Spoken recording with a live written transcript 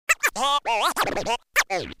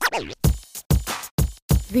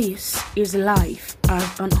This is Life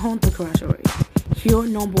as an Undergraduate, your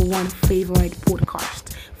number one favorite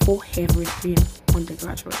podcast for everything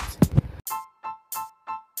undergraduate.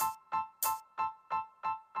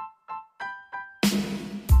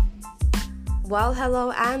 Well,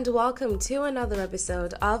 hello and welcome to another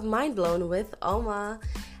episode of Mind Blown with Oma.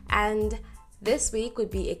 And this week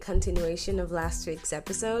would be a continuation of last week's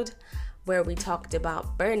episode where we talked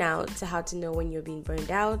about burnout, so how to know when you're being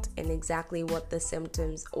burned out and exactly what the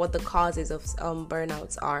symptoms, what the causes of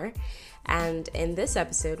burnouts are. And in this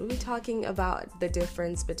episode, we'll be talking about the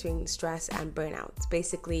difference between stress and burnout,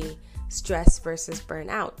 basically stress versus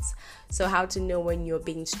burnouts. So how to know when you're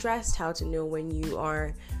being stressed, how to know when you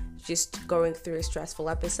are just going through a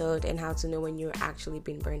stressful episode, and how to know when you're actually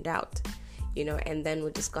being burned out. And then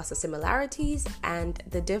we'll discuss the similarities and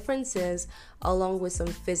the differences, along with some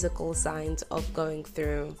physical signs of going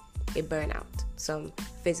through a burnout, some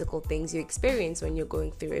physical things you experience when you're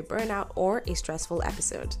going through a burnout or a stressful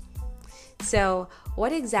episode. So,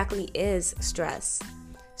 what exactly is stress?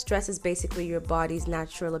 Stress is basically your body's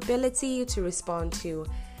natural ability to respond to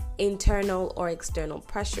internal or external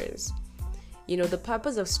pressures. The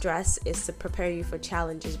purpose of stress is to prepare you for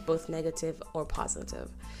challenges, both negative or positive.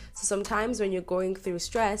 So sometimes when you're going through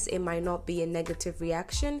stress, it might not be a negative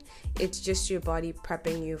reaction. It's just your body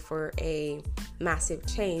prepping you for a massive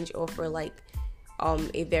change or for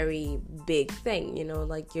a very big thing,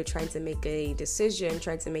 like you're trying to make a decision,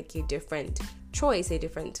 trying to make a different choice,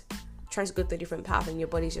 trying to go through a different path, and your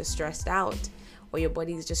body's just stressed out, or your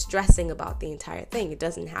body's just stressing about the entire thing. It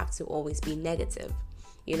doesn't have to always be negative.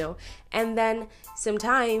 And then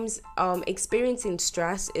sometimes experiencing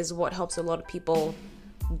stress is what helps a lot of people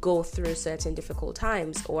go through certain difficult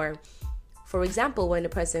times. Or, for example, when the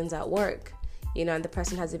person's at work, and the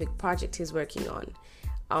person has a big project he's working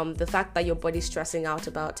on, the fact that your body's stressing out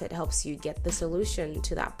about it helps you get the solution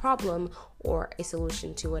to that problem, or a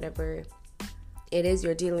solution to whatever it is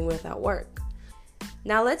you're dealing with at work.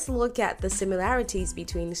 Now let's look at the similarities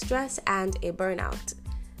between stress and a burnout.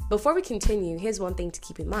 Before we continue, here's one thing to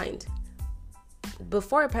keep in mind.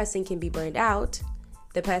 Before a person can be burned out,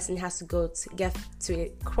 the person has to get to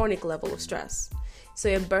a chronic level of stress. So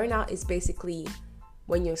a burnout is basically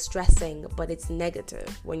when you're stressing, but it's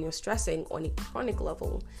negative. When you're stressing on a chronic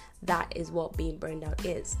level, that is what being burned out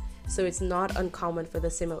is. So it's not uncommon for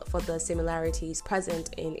the similarities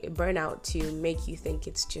present in a burnout to make you think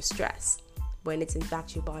it's just stress, when it's in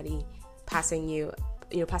fact your body passing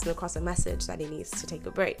across a message that it needs to take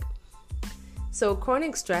a break. So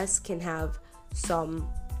chronic stress can have some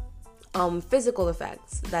physical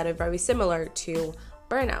effects that are very similar to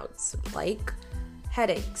burnouts, like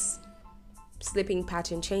headaches, sleeping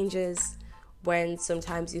pattern changes, when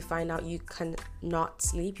sometimes you find out you cannot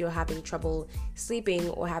sleep, you're having trouble sleeping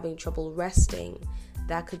or having trouble resting.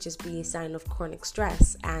 That could just be a sign of chronic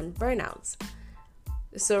stress and burnouts.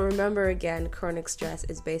 So remember again, chronic stress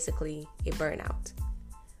is basically a burnout.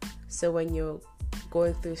 So when you're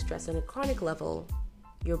going through stress on a chronic level,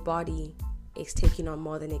 your body is taking on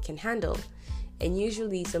more than it can handle. And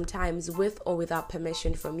usually, sometimes with or without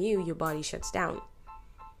permission from you, your body shuts down.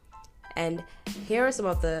 And here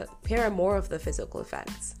are more of the physical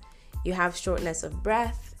effects. You have shortness of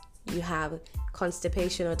breath, you have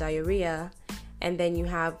constipation or diarrhea, and then you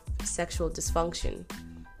have sexual dysfunction,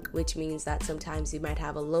 which means that sometimes you might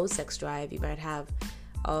have a low sex drive, you might have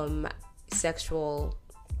sexual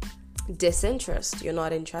disinterest. You're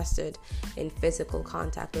not interested in physical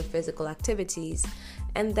contact or physical activities.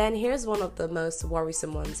 And then here's one of the most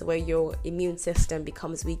worrisome ones, where your immune system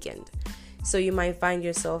becomes weakened. So you might find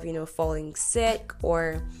yourself, falling sick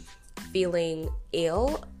or feeling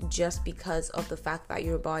ill just because of the fact that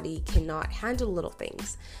your body cannot handle little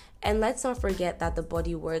things. And let's not forget that the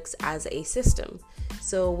body works as a system.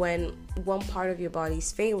 So when one part of your body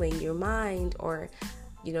is failing, your mind or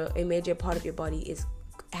a major part of your body is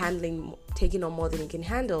taking on more than it can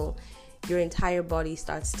handle, your entire body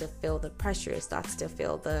starts to feel the pressure, starts to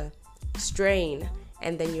feel the strain,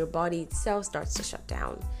 and then your body itself starts to shut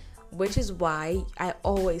down. Which is why I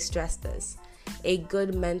always stress this. A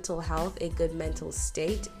good mental health, a good mental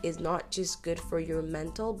state is not just good for your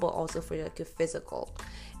mental, but also for your physical.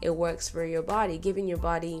 It works for your body, giving your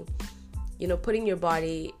body, putting your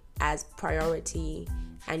body as priority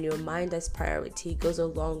and your mind as priority goes a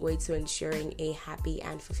long way to ensuring a happy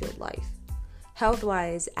and fulfilled life,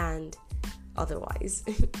 health-wise and otherwise.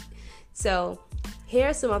 So here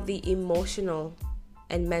are some of the emotional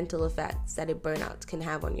and mental effects that a burnout can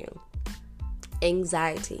have on you.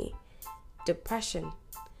 Anxiety, depression,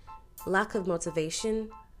 lack of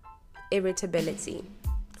motivation, irritability,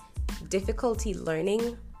 difficulty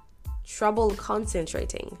learning, trouble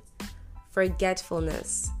concentrating,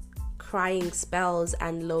 forgetfulness, crying spells,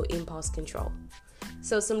 and low impulse control.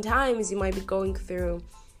 So sometimes you might be going through,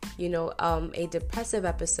 a depressive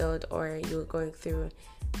episode, or you're going through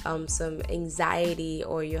some anxiety,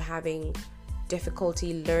 or you're having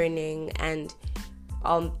difficulty learning, and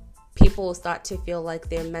people start to feel like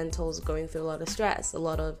their mental's going through a lot of stress, a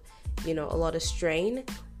lot of strain,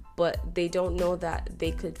 but they don't know that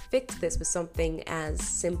they could fix this with something as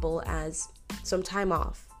simple as some time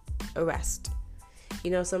off, a rest.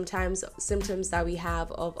 Sometimes symptoms that we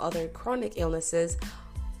have of other chronic illnesses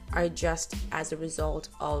are just as a result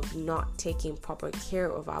of not taking proper care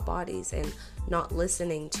of our bodies and not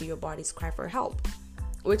listening to your body's cry for help,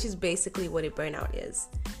 which is basically what a burnout is.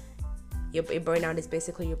 A burnout is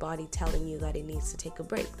basically your body telling you that it needs to take a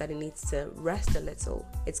break, that it needs to rest a little.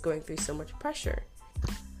 It's going through so much pressure.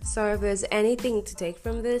 So if there's anything to take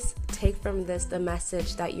from this the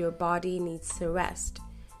message that your body needs to rest.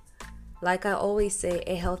 Like I always say,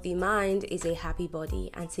 a healthy mind is a happy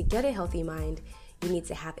body, and to get a healthy mind, you need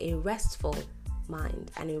to have a restful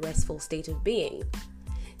mind and a restful state of being.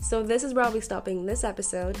 So this is where I'll be stopping this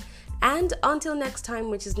episode, and until next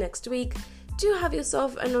time, which is next week, do have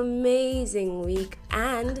yourself an amazing week,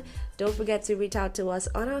 and don't forget to reach out to us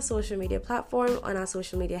on our social media platform, on our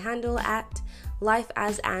social media handle at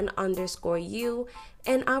lifeasan_you,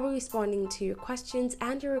 and I'll be responding to your questions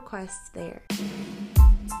and your requests there.